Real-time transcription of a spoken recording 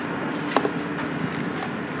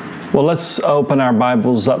Well, let's open our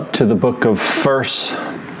Bibles up to the book of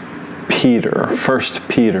 1 Peter. 1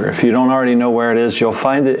 Peter. If you don't already know where it is, you'll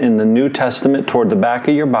find it in the New Testament toward the back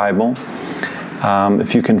of your Bible.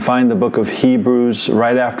 If you can find the book of Hebrews,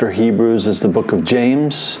 right after Hebrews is the book of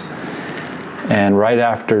James. And right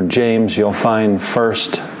after James, you'll find 1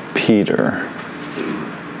 Peter.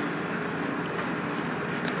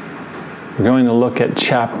 We're going to look at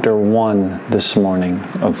chapter 1 this morning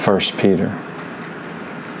of 1 Peter.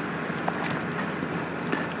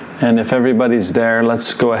 And if everybody's there,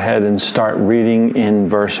 let's go ahead and start reading in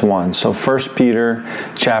verse 1. So 1 Peter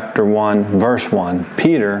chapter 1, verse 1.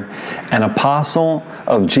 Peter, an apostle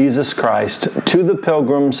of Jesus Christ, to the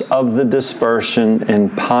pilgrims of the dispersion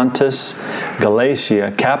in Pontus,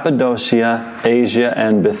 Galatia, Cappadocia, Asia,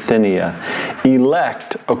 and Bithynia,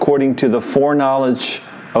 elect according to the foreknowledge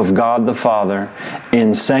of God the Father,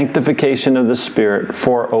 in sanctification of the Spirit,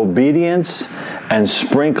 for obedience and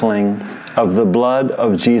sprinkling of the blood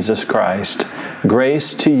of Jesus Christ.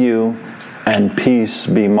 Grace to you and peace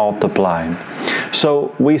be multiplied.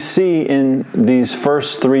 So we see in these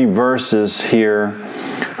first three verses here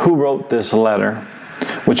who wrote this letter,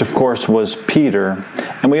 which of course was Peter.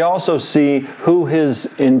 And we also see who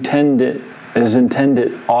his intended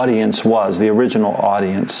audience was, the original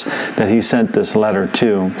audience that he sent this letter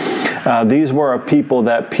to. These were a people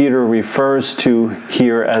that Peter refers to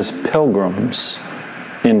here as pilgrims.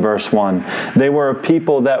 In verse 1. They were a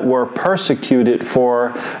people that were persecuted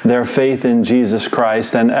for their faith in Jesus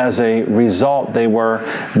Christ, and as a result they were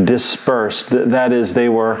dispersed. That is,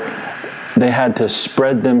 they had to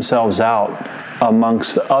spread themselves out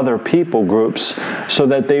amongst other people groups so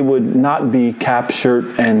that they would not be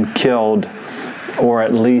captured and killed, or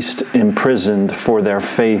at least imprisoned for their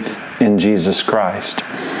faith in Jesus Christ.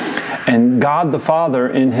 And God the Father,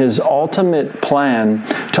 in His ultimate plan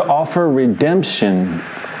to offer redemption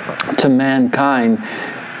to mankind,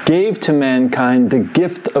 gave to mankind the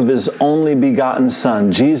gift of His only begotten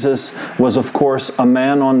Son. Jesus was, of course, a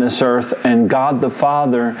man on this earth, and God the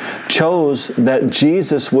Father chose that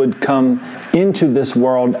Jesus would come into this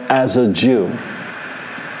world as a Jew.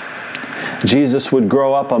 Jesus would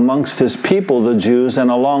grow up amongst His people, the Jews, and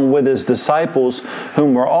along with His disciples,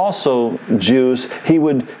 whom were also Jews, He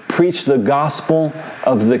would preach the gospel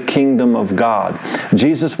of the kingdom of God.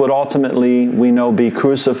 Jesus would ultimately, we know, be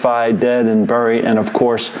crucified, dead, and buried, and of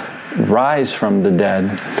course, rise from the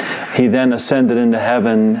dead. He then ascended into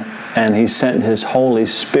heaven, and He sent His Holy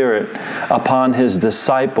Spirit upon His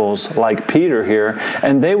disciples, like Peter here,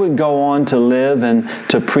 and they would go on to live and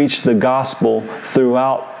to preach the gospel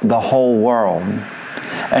throughout the whole world.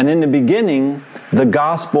 And in the beginning, the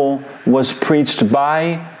gospel was preached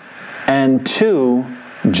by and to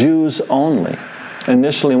Jews only.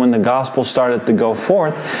 Initially, when the gospel started to go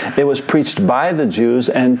forth, it was preached by the Jews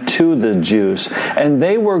and to the Jews. And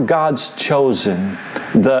they were God's chosen,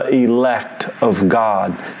 the elect of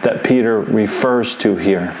God that Peter refers to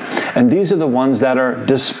here. And these are the ones that are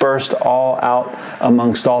dispersed all out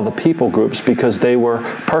amongst all the people groups because they were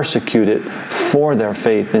persecuted for their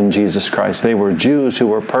faith in Jesus Christ. They were Jews who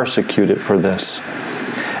were persecuted for this.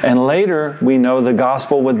 And later, we know the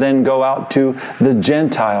gospel would then go out to the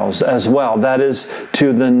Gentiles as well. That is,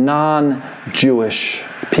 to the non-Jewish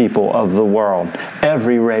people of the world.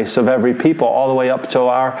 Every race of every people, all the way up to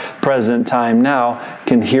our present time now,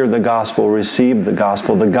 can hear the gospel, receive the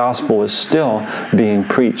gospel. The gospel is still being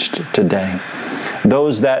preached today.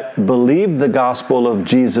 Those that believe the gospel of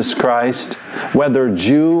Jesus Christ, whether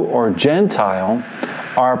Jew or Gentile,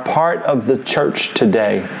 are part of the church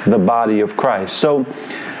today, the body of Christ. So,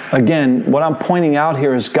 again, what I'm pointing out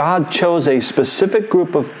here is God chose a specific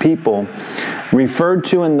group of people referred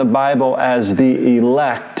to in the Bible as the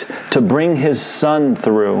elect to bring His Son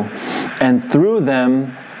through. And through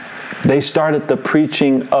them, they started the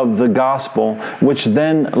preaching of the gospel, which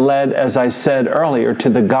then led, as I said earlier, to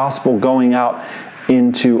the gospel going out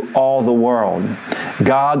into all the world.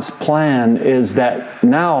 God's plan is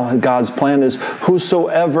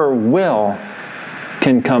whosoever will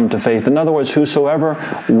can come to faith. In other words, whosoever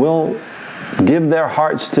will give their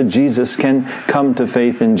hearts to Jesus can come to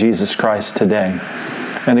faith in Jesus Christ today.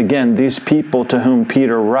 And again, these people to whom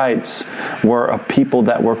Peter writes were a people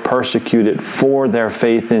that were persecuted for their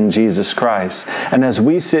faith in Jesus Christ. And as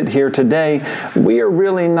we sit here today, we are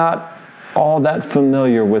really not all that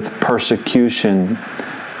familiar with persecution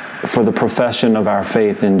for the profession of our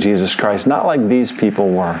faith in Jesus Christ. Not like these people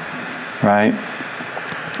were, right?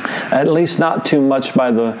 At least not too much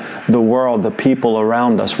by the world, the people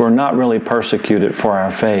around us. We're not really persecuted for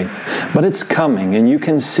our faith. But it's coming, and you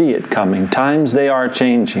can see it coming. Times they are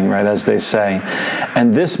changing, right, as they say.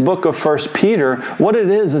 And this book of 1 Peter, what it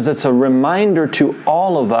is it's a reminder to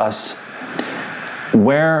all of us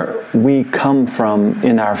where we come from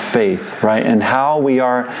in our faith, right? And how we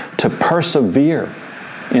are to persevere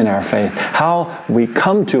in our faith. How we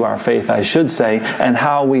come to our faith, I should say, and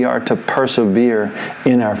how we are to persevere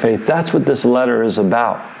in our faith. That's what this letter is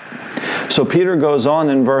about. So Peter goes on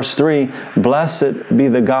in verse 3, "Blessed be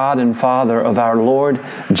the God and Father of our Lord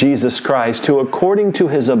Jesus Christ, who according to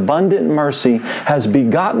His abundant mercy has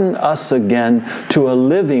begotten us again to a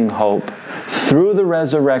living hope through the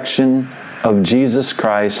resurrection of Jesus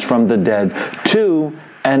Christ from the dead, to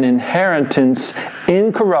an inheritance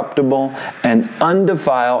incorruptible and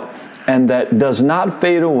undefiled, and that does not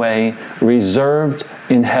fade away, reserved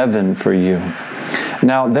in heaven for you."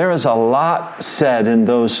 Now, there is a lot said in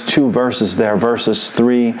those two verses there, verses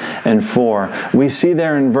 3 and 4. We see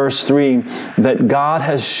there in verse 3 that God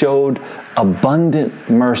has showed abundant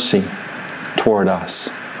mercy toward us.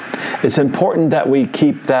 It's important that we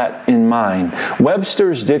keep that in mind.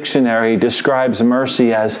 Webster's dictionary describes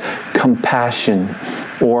mercy as compassion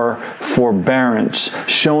or forbearance,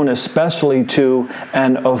 shown especially to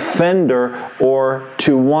an offender or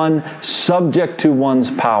to one subject to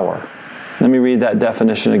one's power. Let me read that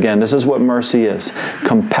definition again. This is what mercy is: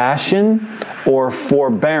 compassion or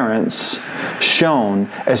forbearance shown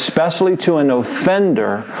especially to an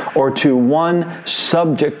offender or to one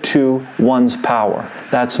subject to one's power.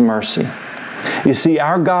 That's mercy. You see,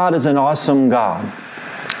 our God is an awesome God.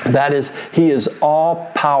 That is, He is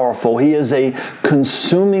all-powerful. He is a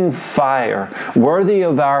consuming fire, worthy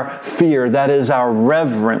of our fear. That is our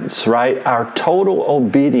reverence, right? Our total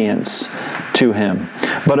obedience to Him.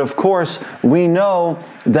 But of course, we know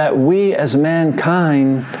that we as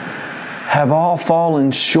mankind have all fallen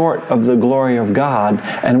short of the glory of God,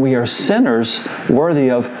 and we are sinners worthy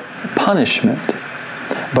of punishment.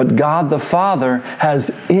 But God the Father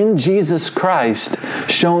has in Jesus Christ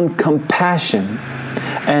shown compassion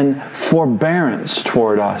and forbearance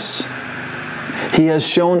toward us. He has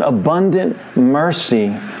shown abundant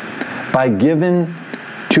mercy by giving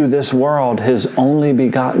to this world His only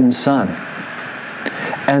begotten Son.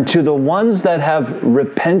 And to the ones that have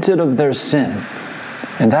repented of their sin,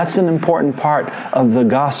 and that's an important part of the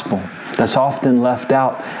gospel that's often left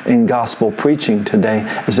out in gospel preaching today,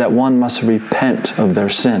 is that one must repent of their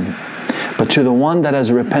sin. But to the one that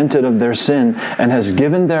has repented of their sin and has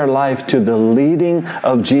given their life to the leading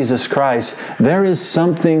of Jesus Christ, there is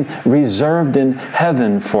something reserved in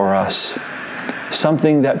heaven for us.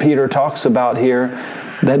 Something that Peter talks about here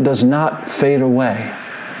that does not fade away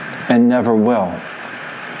and never will.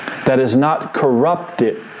 That is not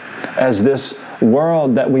corrupted as this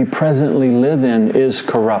world that we presently live in is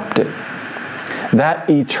corrupted. That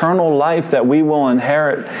eternal life that we will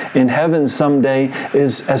inherit in heaven someday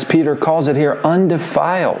is, as Peter calls it here,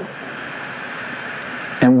 undefiled.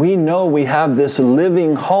 And we know we have this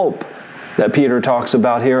living hope that Peter talks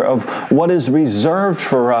about here of what is reserved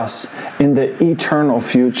for us in the eternal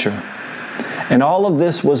future. And all of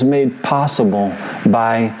this was made possible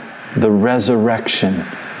by the resurrection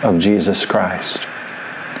of Jesus Christ.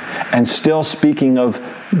 And still speaking of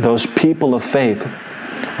those people of faith,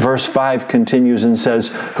 verse 5 continues and says,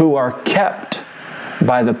 who are kept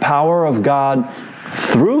by the power of God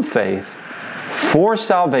through faith for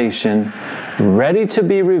salvation, ready to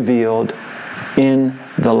be revealed in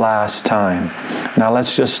the last time. Now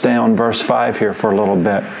let's just stay on verse 5 here for a little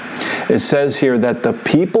bit. It says here that the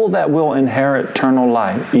people that will inherit eternal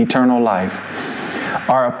life,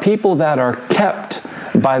 are a people that are kept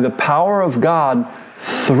by the power of God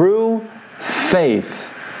through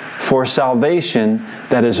faith for salvation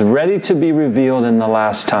that is ready to be revealed in the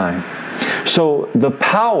last time. So the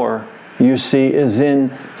power, you see, is in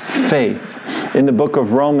faith. In the book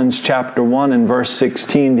of Romans chapter 1 and verse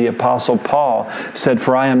 16, the Apostle Paul said,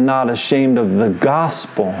 "For I am not ashamed of the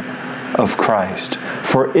gospel of Christ,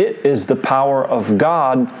 for it is the power of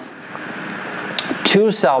God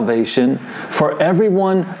to salvation for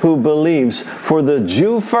everyone who believes, for the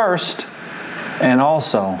Jew first and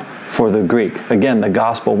also for the Greek." Again, the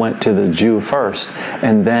gospel went to the Jew first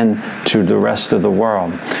and then to the rest of the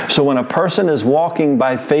world. So when a person is walking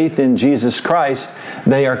by faith in Jesus Christ,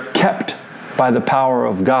 they are kept by the power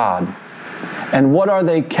of God. And what are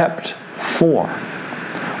they kept for?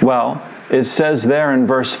 Well, it says there in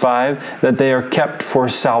verse 5 that they are kept for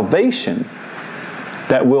salvation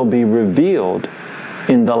that will be revealed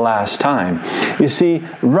in the last time. You see,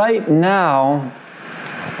 right now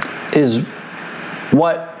is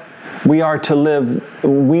what we are to live,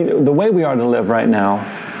 the way we are to live right now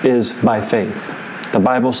is by faith. The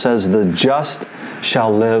Bible says the just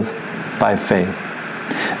shall live by faith.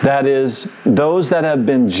 That is, those that have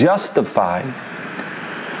been justified,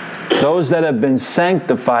 those that have been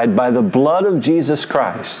sanctified by the blood of Jesus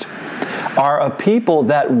Christ, are a people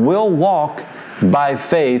that will walk by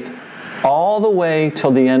faith all the way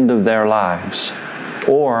till the end of their lives,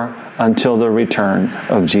 or until the return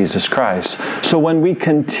of Jesus Christ. So when we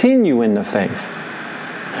continue in the faith,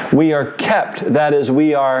 we are kept, that is,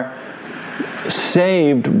 we are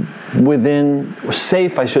safe, within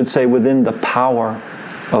the power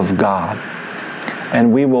of God.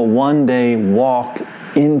 And we will one day walk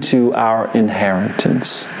into our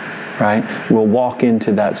inheritance, right? We'll walk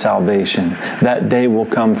into that salvation. That day will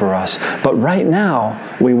come for us. But right now,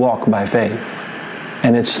 we walk by faith.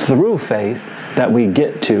 And it's through faith that we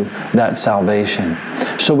get to that salvation.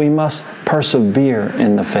 So we must persevere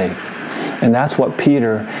in the faith. And that's what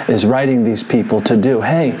Peter is writing these people to do.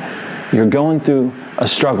 Hey, you're going through a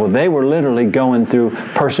struggle. They were literally going through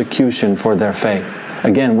persecution for their faith.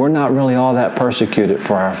 Again, we're not really all that persecuted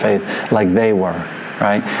for our faith like they were,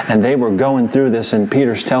 right? And they were going through this, and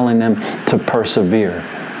Peter's telling them to persevere.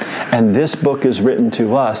 And this book is written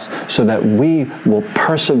to us so that we will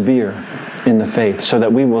persevere in the faith, so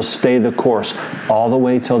that we will stay the course all the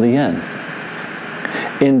way till the end.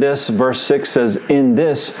 In this, verse 6 says, "In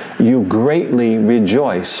this you greatly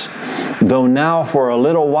rejoice, though now for a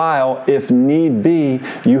little while, if need be,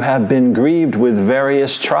 you have been grieved with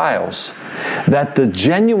various trials, that the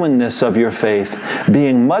genuineness of your faith,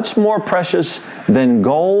 being much more precious than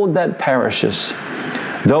gold that perishes,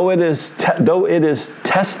 though it is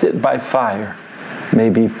tested by fire,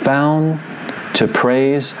 may be found to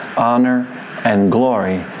praise, honor, and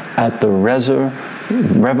glory at the revelation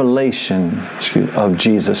of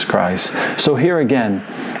Jesus Christ." So here again,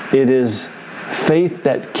 it is faith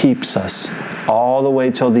that keeps us all the way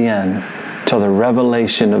till the end, till the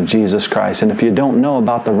revelation of Jesus Christ. And if you don't know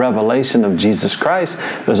about the revelation of Jesus Christ,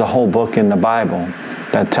 there's a whole book in the Bible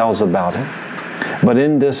that tells about it. But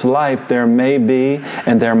in this life, there may be,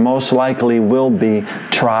 and there most likely will be,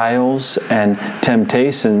 trials and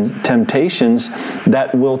temptations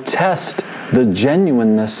that will test the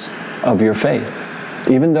genuineness of your faith.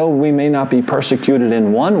 Even though we may not be persecuted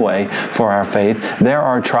in one way for our faith, there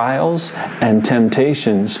are trials and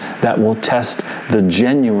temptations that will test the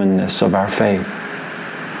genuineness of our faith.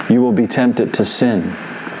 You will be tempted to sin.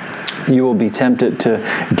 You will be tempted to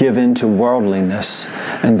give in to worldliness.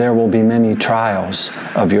 And there will be many trials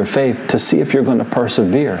of your faith to see if you're going to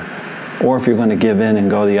persevere or if you're going to give in and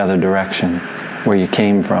go the other direction where you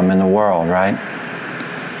came from in the world, right?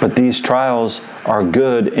 But these trials are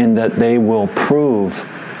good in that they will prove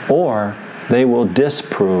or they will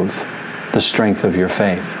disprove the strength of your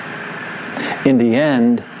faith. In the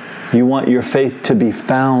end, you want your faith to be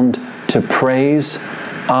found to praise,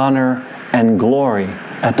 honor, and glory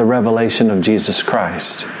at the revelation of Jesus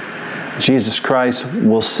Christ. Jesus Christ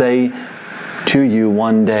will say to you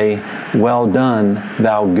one day, "Well done,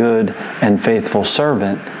 thou good and faithful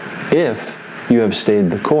servant," if you have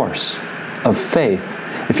stayed the course of faith.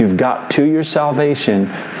 If you've got to your salvation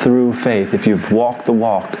through faith, if you've walked the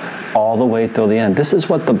walk all the way till the end. This is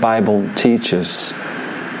what the Bible teaches.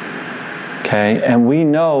 Okay? And we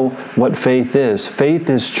know what faith is. Faith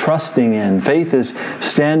is trusting in. Faith is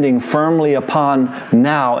standing firmly upon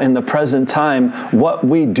now, in the present time, what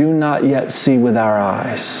we do not yet see with our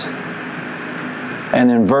eyes. And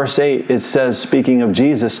in verse 8, it says, speaking of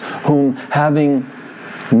Jesus, "Whom having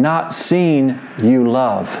not seen, you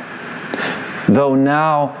love. Though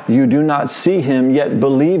now you do not see him, yet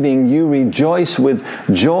believing you rejoice with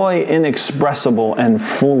joy inexpressible and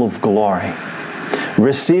full of glory,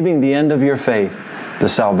 receiving the end of your faith, the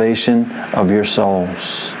salvation of your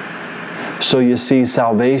souls." So you see,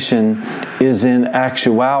 salvation is in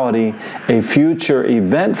actuality a future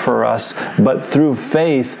event for us, but through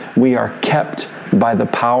faith we are kept by the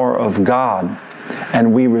power of God.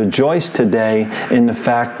 And we rejoice today in the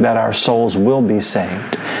fact that our souls will be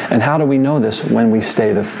saved. And how do we know this? When we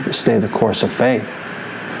stay the course of faith.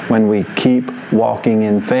 When we keep walking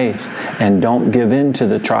in faith and don't give in to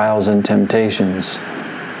the trials and temptations.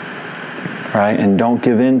 Right? And don't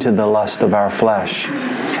give in to the lust of our flesh.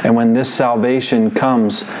 And when this salvation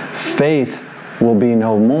comes, faith will be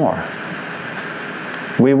no more.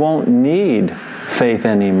 We won't need faith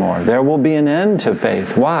anymore. There will be an end to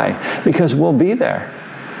faith. Why? Because we'll be there.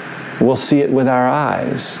 We'll see it with our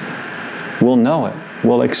eyes. We'll know it.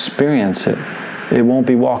 We'll experience it. It won't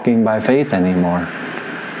be walking by faith anymore.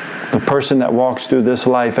 The person that walks through this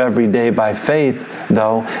life every day by faith,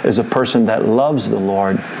 though, is a person that loves the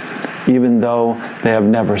Lord even though they have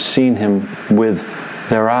never seen him with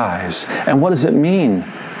their eyes. And what does it mean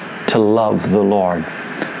to love the Lord?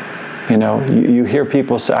 You know, you hear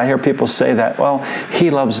people say, I hear people say that, well, he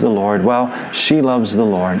loves the Lord, well, she loves the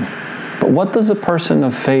Lord. But what does a person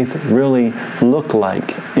of faith really look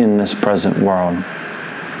like in this present world?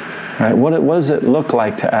 Right? What does it look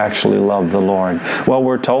like to actually love the Lord? Well,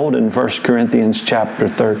 we're told in 1 Corinthians chapter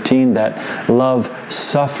 13 that love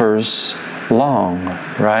suffers long,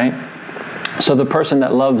 right? So the person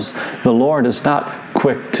that loves the Lord is not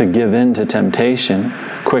quick to give in to temptation,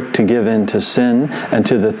 quick to give in to sin and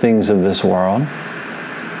to the things of this world.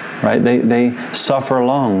 Right? They suffer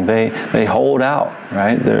long. They hold out.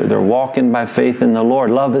 Right? They're walking by faith in the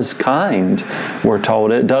Lord. Love is kind, we're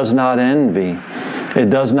told. It does not envy. It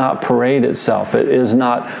does not parade itself. It is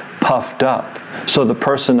not puffed up. So the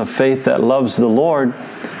person of faith that loves the Lord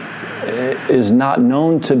is not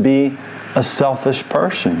known to be a selfish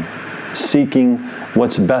person, seeking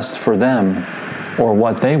what's best for them or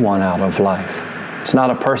what they want out of life. It's not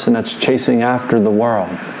a person that's chasing after the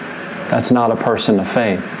world. That's not a person of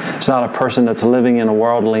faith. It's not a person that's living in a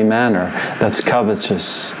worldly manner, that's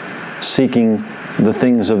covetous, seeking the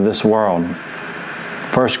things of this world.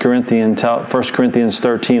 1 Corinthians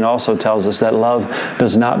 13 also tells us that love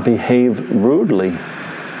does not behave rudely,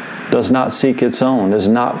 does not seek its own, is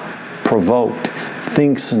not provoked,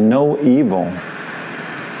 thinks no evil,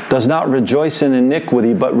 does not rejoice in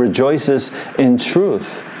iniquity, but rejoices in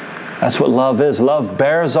truth. That's what love is. Love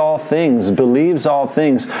bears all things, believes all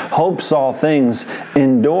things, hopes all things,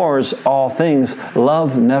 endures all things.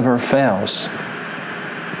 Love never fails.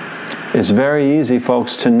 It's very easy,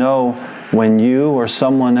 folks, to know when you or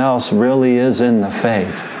someone else really is in the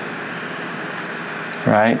faith.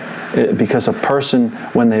 Right? Because a person,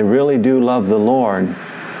 when they really do love the Lord,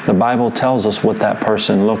 the Bible tells us what that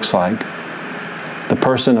person looks like. The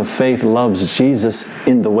person of faith loves Jesus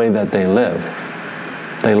in the way that they live.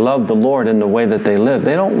 They love the Lord in the way that they live.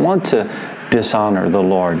 They don't want to dishonor the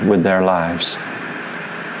Lord with their lives.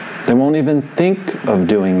 They won't even think of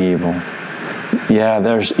doing evil. Yeah,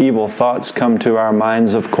 there's evil thoughts come to our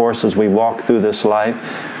minds, of course, as we walk through this life.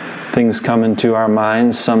 Things come into our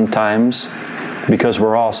minds sometimes because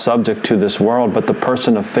we're all subject to this world. But the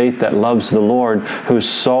person of faith that loves the Lord, whose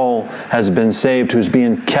soul has been saved, who's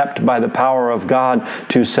being kept by the power of God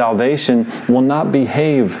to salvation, will not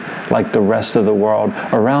behave like the rest of the world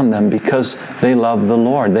around them because they love the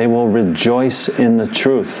Lord. They will rejoice in the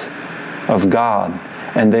truth of God,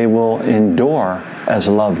 and they will endure as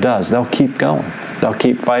love does. They'll keep going. They'll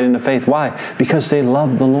keep fighting the faith. Why? Because they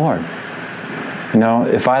love the Lord. You know,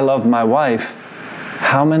 if I love my wife,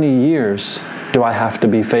 how many years do I have to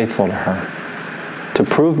be faithful to her? To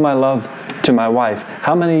prove my love to my wife,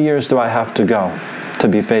 how many years do I have to go to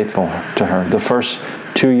be faithful to her? The first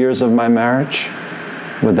 2 years of my marriage,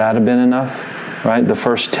 would that have been enough? Right? The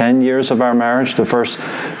first 10 years of our marriage, the first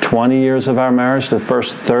 20 years of our marriage, the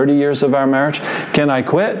first 30 years of our marriage. Can I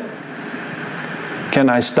quit? Can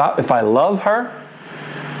I stop? If I love her,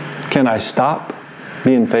 can I stop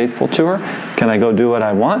being faithful to her? Can I go do what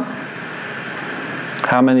I want?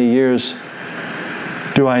 How many years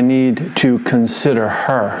do I need to consider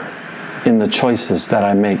her in the choices that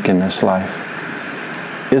I make in this life?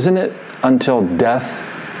 Isn't it until death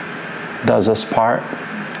does us part?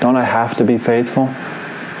 Don't I have to be faithful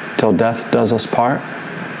till death does us part?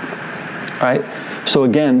 Right? So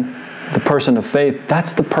again, the person of faith,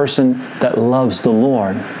 that's the person that loves the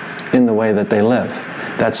Lord in the way that they live.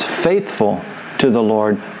 That's faithful to the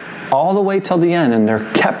Lord all the way till the end, and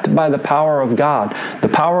they're kept by the power of God. The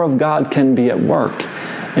power of God can be at work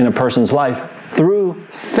in a person's life through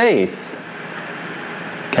faith.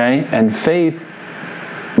 Okay? And faith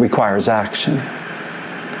requires action.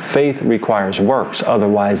 Faith requires works,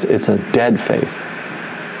 otherwise it's a dead faith.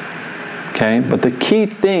 Okay? But the key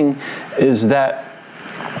thing is that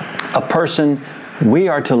a person, we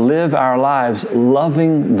are to live our lives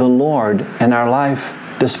loving the Lord, and our life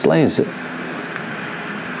displays it.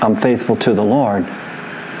 I'm faithful to the Lord,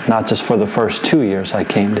 not just for the first 2 years I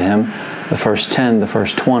came to Him, the first 10, the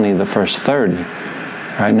first 20, the first 30.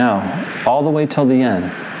 Right now, all the way till the end,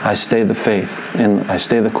 I stay the faith, and I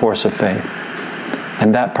stay the course of faith.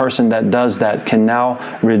 And that person that does that can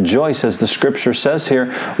now rejoice, as the Scripture says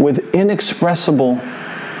here, with inexpressible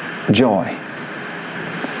joy,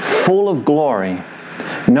 full of glory,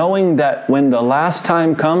 knowing that when the last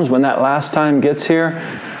time comes, when that last time gets here,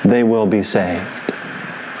 they will be saved.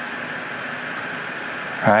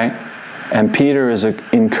 Right? And Peter is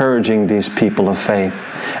encouraging these people of faith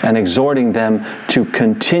and exhorting them to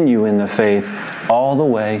continue in the faith all the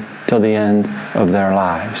way till the end of their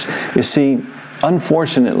lives. You see,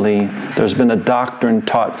 Unfortunately, there's been a doctrine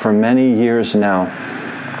taught for many years now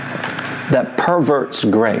that perverts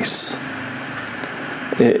grace.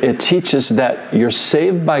 It teaches that you're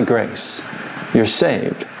saved by grace. You're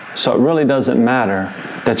saved. So it really doesn't matter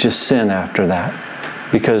that you sin after that,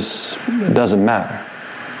 because it doesn't matter.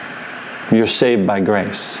 You're saved by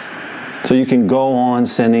grace. So you can go on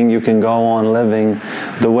sinning, you can go on living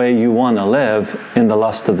the way you want to live in the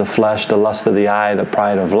lust of the flesh, the lust of the eye, the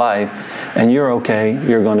pride of life, and you're okay,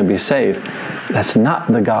 you're going to be saved. That's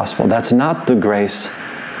not the gospel. That's not the grace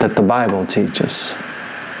that the Bible teaches.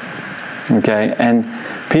 Okay, and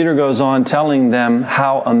Peter goes on telling them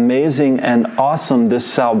how amazing and awesome this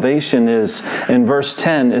salvation is. In verse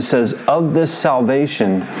 10, it says, "Of this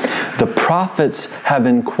salvation, the prophets have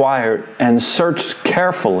inquired and searched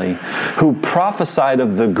carefully, who prophesied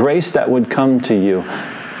of the grace that would come to you,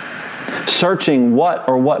 searching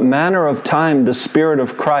what manner of time the Spirit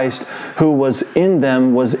of Christ who was in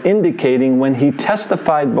them was indicating when He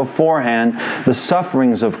testified beforehand the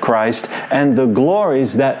sufferings of Christ and the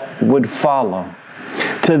glories that would follow.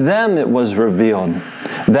 To them it was revealed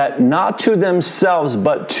that not to themselves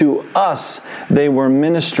but to us they were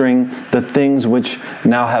ministering the things which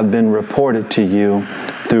now have been reported to you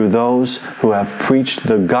through those who have preached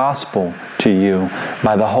the gospel to you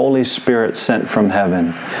by the Holy Spirit sent from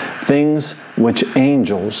heaven, things which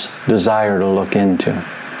angels desire to look into."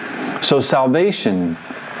 So salvation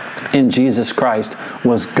in Jesus Christ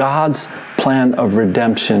was God's plan of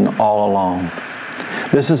redemption all along.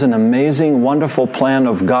 This is an amazing, wonderful plan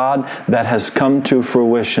of God that has come to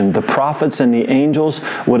fruition. The prophets and the angels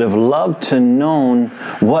would have loved to know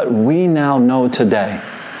what we now know today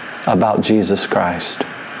about Jesus Christ.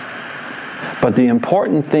 But the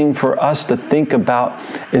important thing for us to think about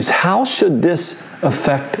is, how should this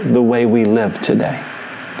affect the way we live today?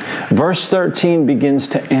 Verse 13 begins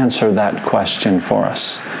to answer that question for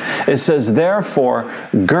us. It says, "Therefore,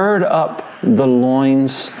 gird up the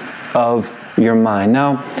loins of your mind."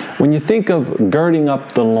 Now, when you think of girding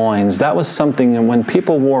up the loins, that was something that when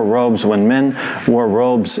people wore robes, when men wore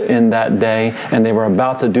robes in that day and they were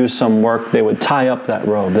about to do some work, they would tie up that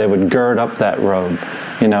robe. They would gird up that robe,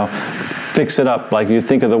 fix it up. Like you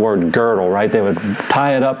think of the word girdle, right? They would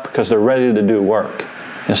tie it up because they're ready to do work.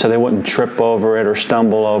 And so they wouldn't trip over it or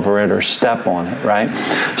stumble over it or step on it, right?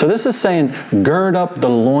 So this is saying, gird up the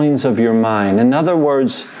loins of your mind. In other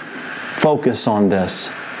words, focus on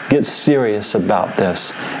this. Get serious about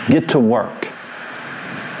this. Get to work.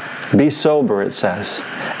 Be sober, it says,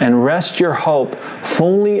 and rest your hope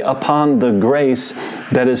fully upon the grace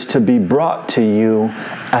that is to be brought to you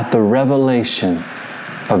at the revelation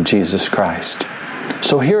of Jesus Christ.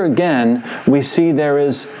 So here again, we see there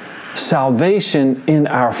is salvation in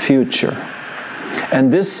our future.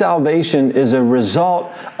 And this salvation is a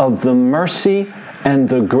result of the mercy and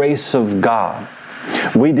the grace of God.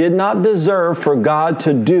 We did not deserve for God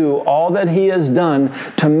to do all that He has done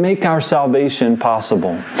to make our salvation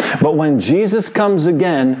possible. But when Jesus comes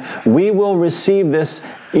again, we will receive this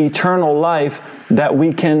eternal life that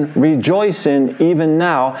we can rejoice in even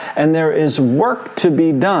now. And there is work to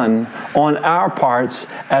be done on our parts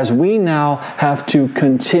as we now have to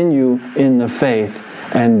continue in the faith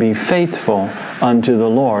and be faithful unto the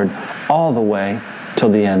Lord all the way till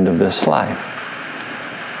the end of this life.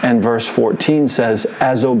 And verse 14 says,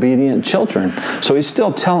 as obedient children. So he's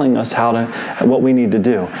still telling us what we need to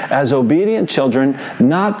do. As obedient children,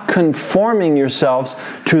 not conforming yourselves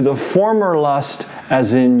to the former lust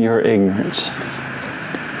as in your ignorance.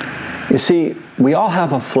 You see, we all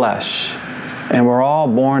have a flesh, and we're all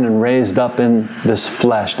born and raised up in this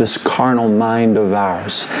flesh, this carnal mind of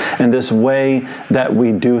ours, and this way that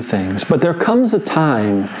we do things. But there comes a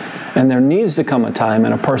time, and there needs to come a time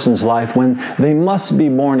in a person's life when they must be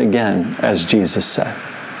born again, as Jesus said.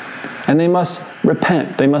 And they must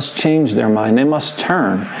repent. They must change their mind. They must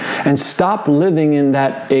turn and stop living in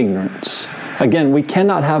that ignorance. Again, we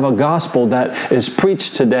cannot have a gospel that is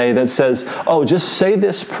preached today that says, oh, just say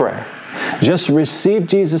this prayer. Just receive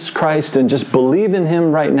Jesus Christ and just believe in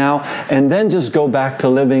Him right now, and then just go back to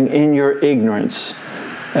living in your ignorance,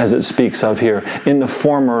 as it speaks of here, in the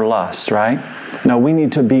former lust, right? Now, we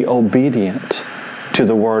need to be obedient to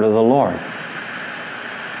the word of the Lord.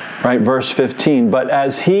 Right? Verse 15, but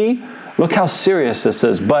as He, look how serious this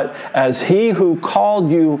is, but as He who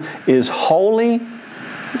called you is holy,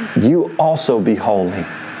 you also be holy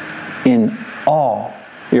in all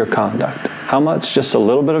your conduct. How much? Just a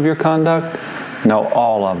little bit of your conduct? No,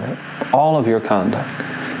 all of it. All of your conduct.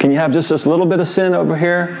 Can you have just this little bit of sin over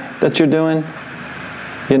here that you're doing?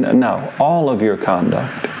 No, all of your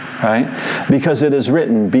conduct. right? Because it is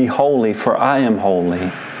written, be holy, for I am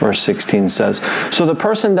holy, verse 16 says. So the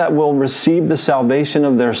person that will receive the salvation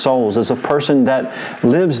of their souls is a person that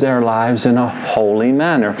lives their lives in a holy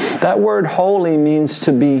manner. That word holy means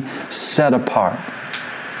to be set apart.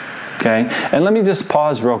 Okay? And let me just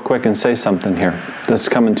pause real quick and say something here that's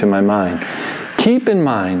coming to my mind. Keep in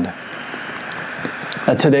mind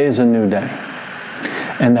that today is a new day,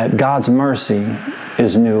 and that God's mercy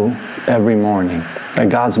is new every morning. That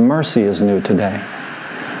God's mercy is new today.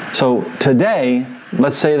 So today,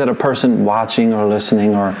 let's say that a person watching or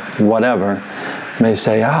listening or whatever may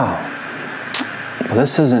say, well,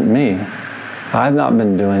 this isn't me. I've not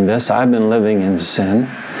been doing this. I've been living in sin.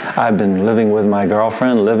 I've been living with my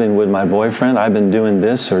girlfriend, living with my boyfriend. I've been doing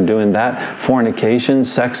this or doing that. Fornication,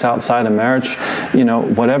 sex outside of marriage,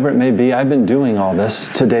 whatever it may be. I've been doing all this.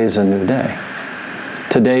 Today's a new day.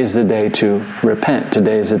 Today's the day to repent.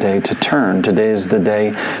 Today's the day to turn. Today's the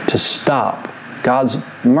day to stop. God's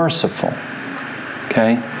merciful.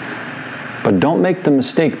 Okay? But don't make the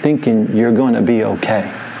mistake thinking you're going to be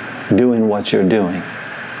okay doing what you're doing.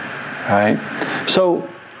 All right? So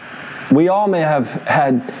we all may have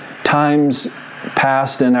had times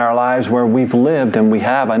past in our lives where we've lived, and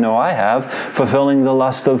I know I have, fulfilling the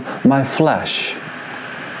lust of my flesh.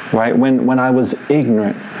 Right? When I was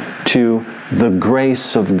ignorant to the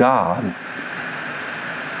grace of God.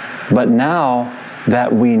 But now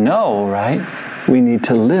that we know, right, we need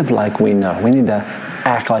to live like we know. We need to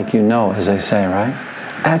act like you know, as they say, right?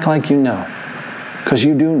 Act like you know. Because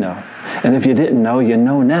you do know. And if you didn't know, you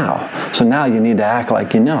know now. So now you need to act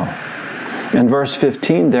like you know. And verse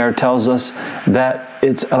 15 there tells us that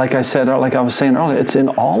it's, like I was saying earlier, it's in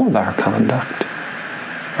all of our conduct.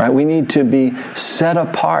 Right? We need to be set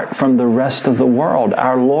apart from the rest of the world.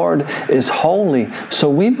 Our Lord is holy, so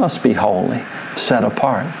we must be holy, set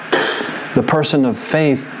apart. The person of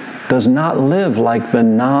faith does not live like the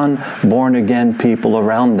non-born-again people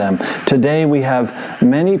around them. Today we have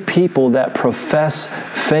many people that profess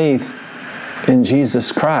faith in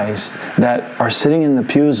Jesus Christ that are sitting in the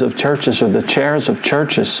pews of churches or the chairs of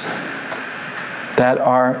churches that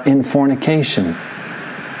are in fornication,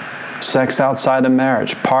 sex outside of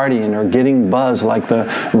marriage, partying or getting buzzed like the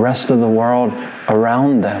rest of the world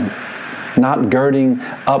around them, not girding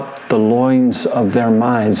up the loins of their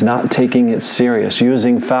minds, not taking it serious,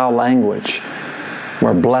 using foul language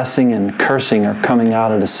where blessing and cursing are coming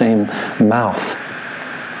out of the same mouth,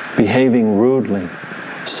 behaving rudely,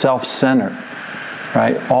 self-centered,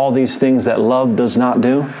 right? All these things that love does not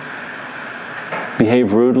do.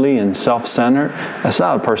 Behave rudely and self-centered. That's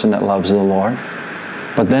not a person that loves the Lord.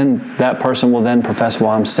 But then that person will then profess,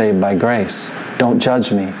 well, I'm saved by grace. Don't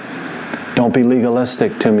judge me. Don't be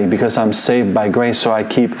legalistic to me because I'm saved by grace, so I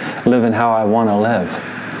keep living how I want to live.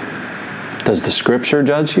 Does the Scripture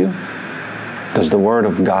judge you? Does the Word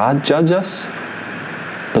of God judge us?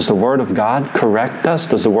 Does the Word of God correct us?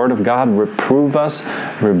 Does the Word of God reprove us,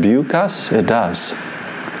 rebuke us? It does.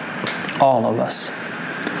 All of us.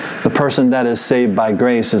 The person that is saved by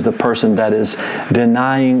grace is the person that is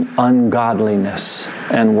denying ungodliness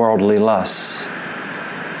and worldly lusts.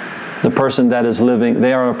 The person that is living,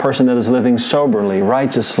 they are a person that is living soberly,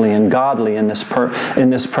 righteously, and godly in this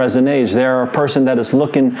present age. They are a person that is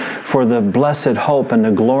looking for the blessed hope and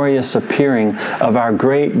the glorious appearing of our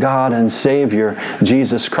great God and Savior,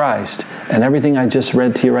 Jesus Christ. And everything I just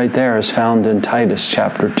read to you right there is found in Titus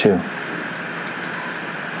chapter 2.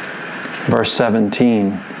 Verse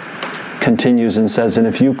 17 continues and says, and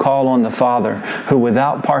if you call on the Father, who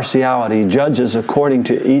without partiality judges according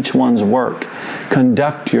to each one's work,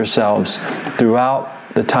 conduct yourselves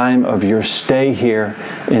throughout the time of your stay here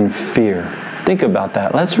in fear. Think about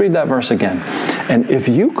that. Let's read that verse again. And if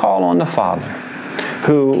you call on the Father,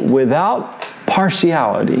 who without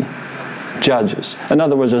partiality judges. In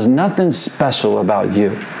other words, there's nothing special about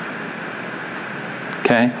you.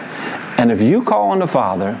 Okay? And if you call on the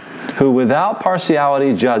Father, who without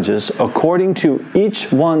partiality judges according to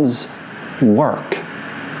each one's work,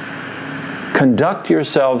 conduct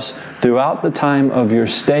yourselves throughout the time of your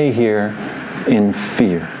stay here in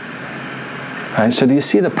fear. Right? So do you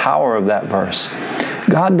see the power of that verse?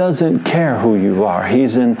 God doesn't care who you are.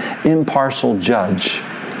 He's an impartial judge.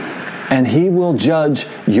 And He will judge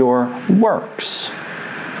your works.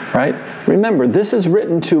 Right? Remember, this is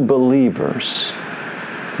written to believers,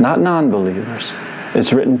 not non-believers.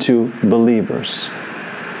 It's written to believers.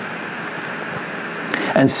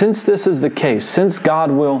 And since this is the case, since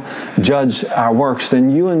God will judge our works, then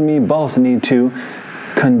you and me both need to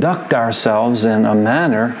conduct ourselves in a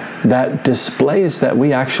manner that displays that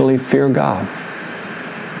we actually fear God.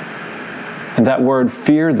 And that word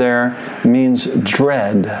fear there means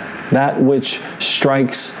dread, that which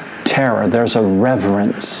strikes terror. There's a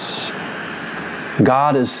reverence.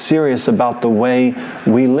 God is serious about the way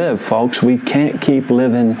we live, folks. We can't keep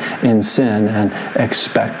living in sin and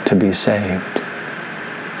expect to be saved.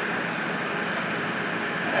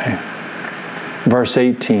 Okay. Verse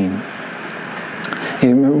 18.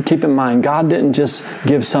 Keep in mind, God didn't just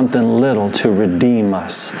give something little to redeem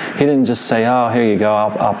us. He didn't just say, oh, here you go,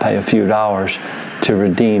 I'll pay a few dollars to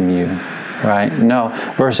redeem you. Right? No.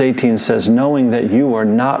 Verse 18 says, knowing that you are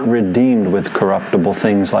not redeemed with corruptible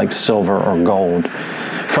things like silver or gold,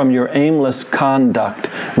 from your aimless conduct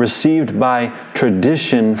received by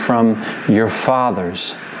tradition from your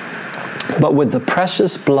fathers, but with the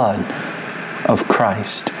precious blood of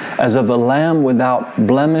Christ, as of a lamb without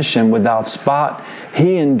blemish and without spot.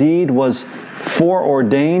 He indeed was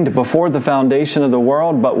foreordained before the foundation of the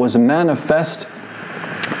world, but was manifest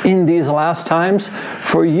in these last times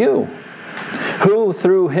for you, who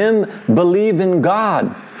through him believe in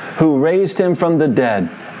God, who raised him from the dead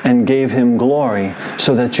and gave him glory,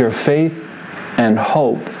 so that your faith and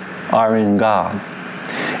hope are in God.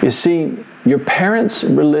 You see, your parents'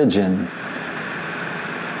 religion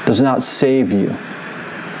does not save you,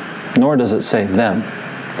 nor does it save them,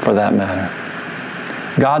 for that matter.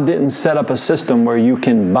 God didn't set up a system where you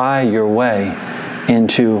can buy your way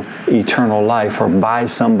into eternal life or buy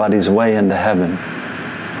somebody's way into heaven.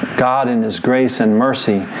 God in His grace and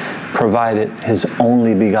mercy provided His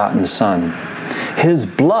only begotten Son. His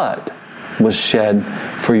blood was shed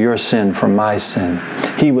for your sin, for my sin.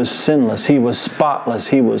 He was sinless. He was spotless.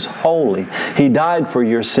 He was holy. He died for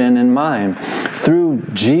your sin and mine. Through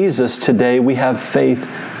Jesus today, we have faith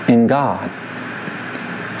in God.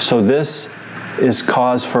 So this is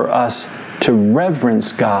cause for us to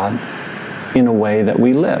reverence God in a way that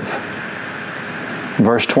we live.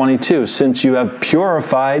 Verse 22, since you have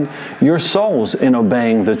purified your souls in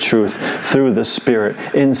obeying the truth through the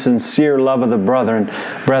Spirit, in sincere love of the brethren,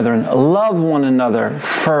 love one another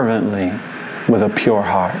fervently with a pure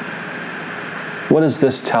heart. What is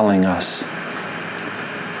this telling us?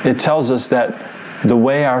 It tells us that the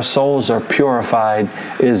way our souls are purified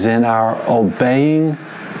is in our obeying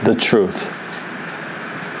the truth.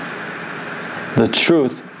 The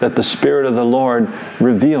truth that the Spirit of the Lord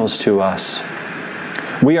reveals to us.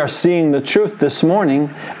 We are seeing the truth this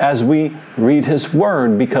morning as we read His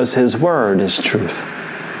Word, because His Word is truth.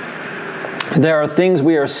 There are things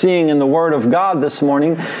we are seeing in the Word of God this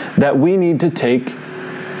morning that we need to take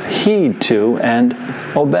heed to and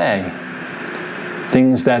obey.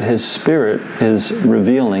 Things that His Spirit is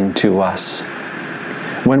revealing to us.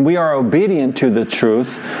 When we are obedient to the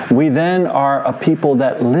truth, we then are a people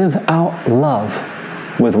that live out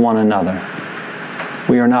love with one another.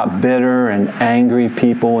 We are not bitter and angry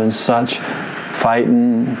people and such,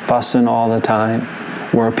 fighting, fussing all the time.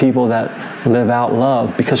 We're a people that live out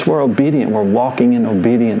love because we're obedient. We're walking in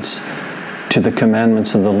obedience to the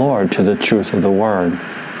commandments of the Lord, to the truth of the Word.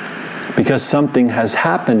 Because something has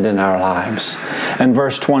happened in our lives. And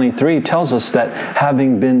verse 23 tells us that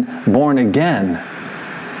having been born again,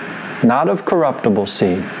 not of corruptible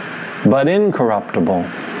seed, but incorruptible,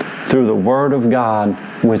 through the Word of God,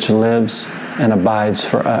 which lives and abides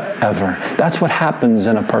forever. That's what happens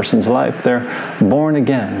in a person's life. They're born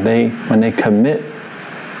again. When they commit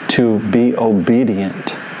to be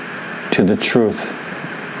obedient to the truth,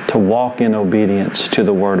 to walk in obedience to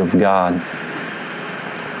the Word of God.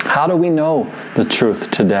 How do we know the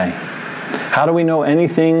truth today? How do we know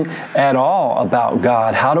anything at all about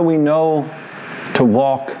God? How do we know to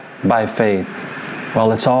walk by faith?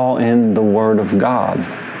 Well, it's all in the Word of God.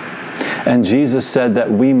 And Jesus said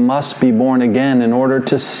that we must be born again in order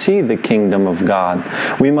to see the kingdom of God.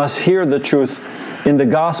 We must hear the truth in the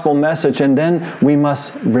gospel message, and then we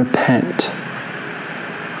must repent.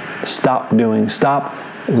 Stop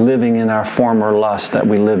living in our former lust that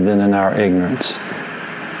we lived in our ignorance.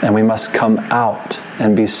 And we must come out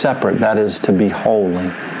and be separate, that is, to be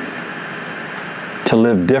holy. To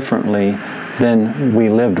live differently than we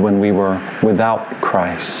lived when we were without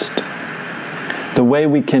Christ. The way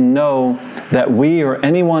we can know that we, or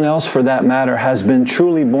anyone else for that matter, has been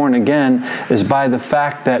truly born again is by the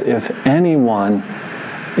fact that if anyone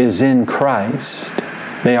is in Christ,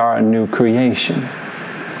 they are a new creation.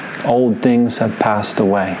 Old things have passed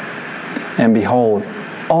away. And behold,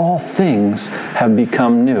 all things have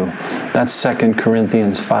become new. That's 2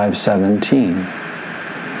 Corinthians 5:17.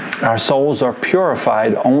 Our souls are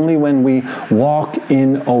purified only when we walk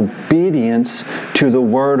in obedience to the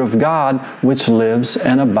Word of God, which lives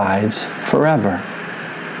and abides forever.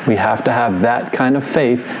 We have to have that kind of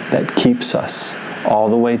faith that keeps us all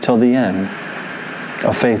the way till the end.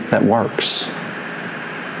 a faith that works.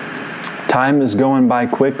 Time is going by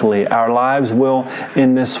quickly. Our lives will,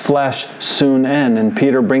 in this flesh, soon end. And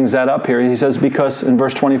Peter brings that up here. He says, because in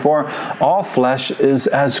verse 24, all flesh is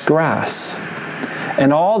as grass,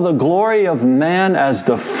 and all the glory of man as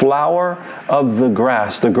the flower of the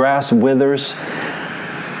grass. The grass withers,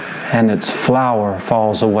 and its flower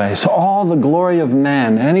falls away. So all the glory of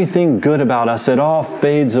man, anything good about us, it all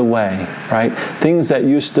fades away, right? Things that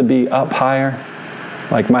used to be up higher,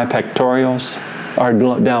 like my pectorals, are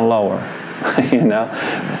down lower. You know,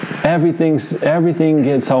 everything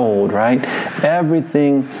gets old, right?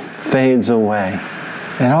 Everything fades away.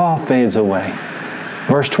 It all fades away.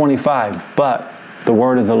 Verse 25, but the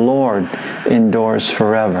word of the Lord endures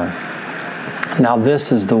forever. Now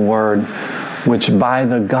this is the word which by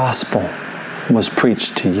the gospel was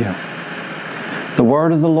preached to you. The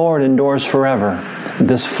word of the Lord endures forever.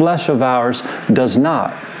 This flesh of ours does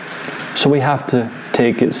not. So we have to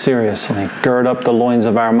take it seriously. Gird up the loins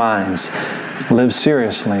of our minds. Live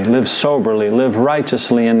seriously. Live soberly. Live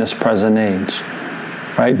righteously in this present age.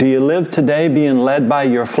 Right? Do you live today being led by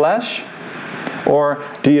your flesh? Or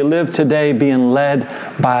do you live today being led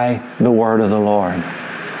by the word of the Lord?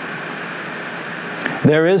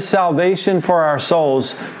 There is salvation for our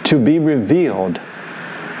souls to be revealed,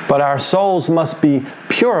 but our souls must be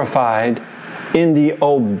purified in the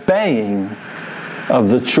obeying of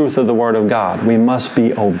the truth of the Word of God. We must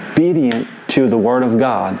be obedient to the Word of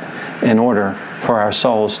God in order for our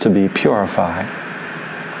souls to be purified.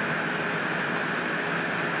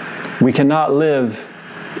 We cannot live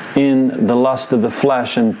in the lust of the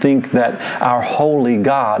flesh and think that our holy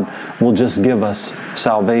God will just give us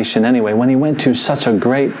salvation anyway, when He went to such a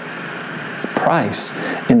great price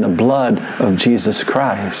in the blood of Jesus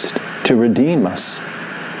Christ to redeem us.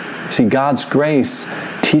 See, God's grace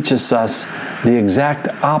teaches us the exact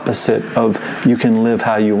opposite of you can live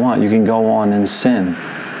how you want. You can go on and sin.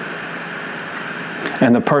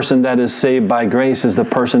 And the person that is saved by grace is the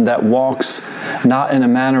person that walks not in a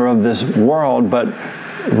manner of this world, but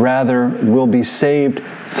rather will be saved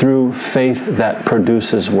through faith that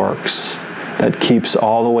produces works, that keeps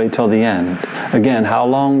all the way till the end. Again, how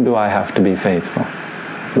long do I have to be faithful?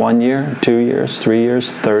 1 year, 2 years, 3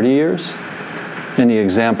 years, 30 years? In the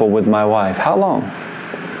example with my wife, how long?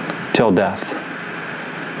 Till death.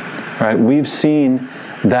 Right? We've seen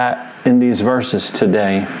that in these verses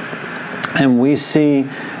today. And we see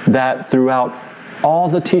that throughout all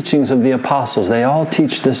the teachings of the apostles. They all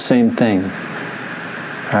teach this same thing.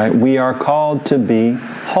 Right? We are called to be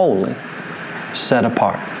holy, set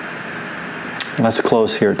apart. Let's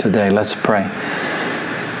close here today. Let's pray.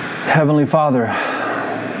 Heavenly Father,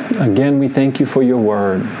 again, we thank you for your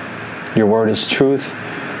word. Your word is truth.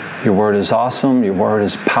 Your word is awesome. Your word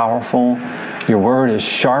is powerful. Your word is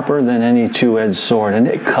sharper than any two-edged sword, and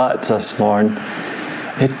it cuts us, Lord.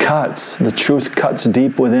 It cuts. The truth cuts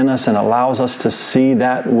deep within us and allows us to see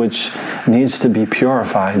that which needs to be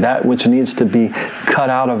purified, that which needs to be cut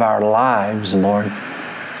out of our lives, Lord.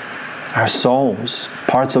 Our souls,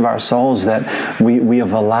 parts of our souls that we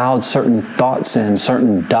have allowed certain thoughts in,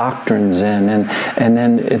 certain doctrines in, and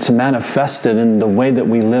then it's manifested in the way that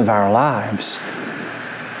we live our lives.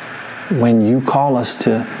 When you call us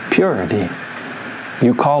to purity,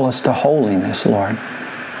 you call us to holiness, Lord,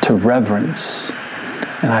 to reverence.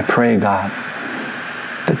 And I pray, God,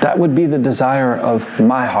 that would be the desire of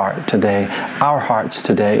my heart today, our hearts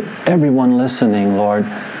today, everyone listening, Lord,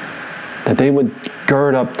 that they would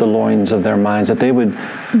gird up the loins of their minds, that they would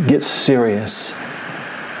get serious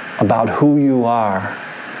about who you are,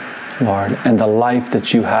 Lord, and the life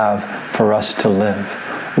that you have for us to live.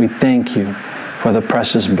 We thank you for the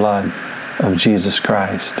precious blood of Jesus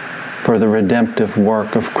Christ, for the redemptive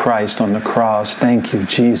work of Christ on the cross. Thank you,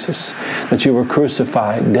 Jesus, that you were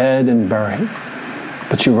crucified, dead and buried,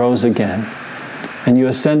 but you rose again, and you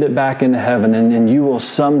ascended back into heaven, and you will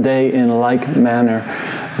someday in like manner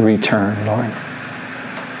return, Lord.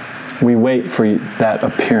 We wait for that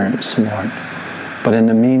appearance, Lord. But in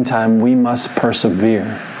the meantime, we must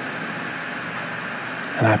persevere.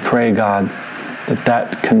 And I pray, God,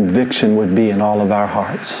 that conviction would be in all of our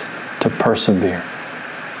hearts to persevere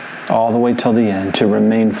all the way till the end, to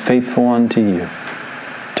remain faithful unto you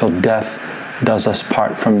till death does us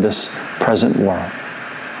part from this present world.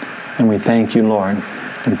 And we thank you, Lord,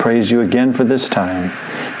 and praise you again for this time.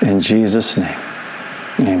 In Jesus' name,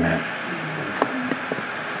 amen.